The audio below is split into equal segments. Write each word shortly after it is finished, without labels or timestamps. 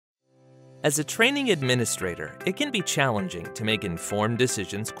As a training administrator, it can be challenging to make informed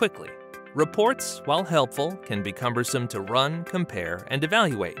decisions quickly. Reports, while helpful, can be cumbersome to run, compare, and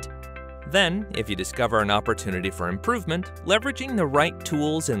evaluate. Then, if you discover an opportunity for improvement, leveraging the right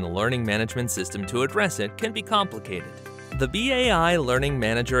tools in the learning management system to address it can be complicated. The BAI Learning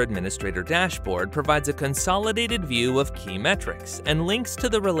Manager Administrator dashboard provides a consolidated view of key metrics and links to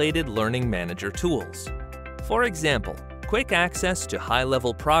the related Learning Manager tools. For example, quick access to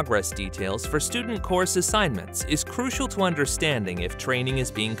high-level progress details for student course assignments is crucial to understanding if training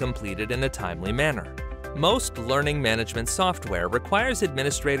is being completed in a timely manner. Most learning management software requires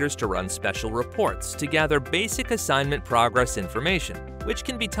administrators to run special reports to gather basic assignment progress information, which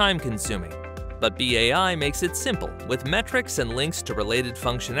can be time-consuming. But BAI makes it simple, with metrics and links to related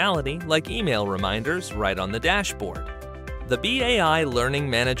functionality like email reminders right on the dashboard. The BAI Learning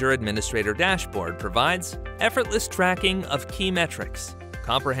Manager Administrator dashboard provides effortless tracking of key metrics,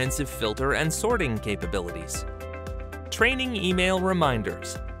 comprehensive filter and sorting capabilities, training email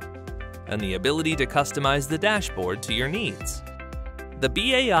reminders, and the ability to customize the dashboard to your needs. The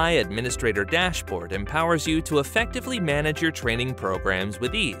BAI Administrator dashboard empowers you to effectively manage your training programs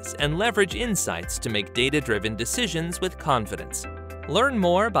with ease and leverage insights to make data-driven decisions with confidence. Learn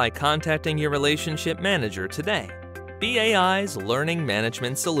more by contacting your relationship manager today. BAI's Learning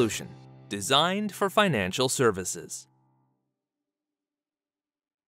Management Solution, designed for financial services.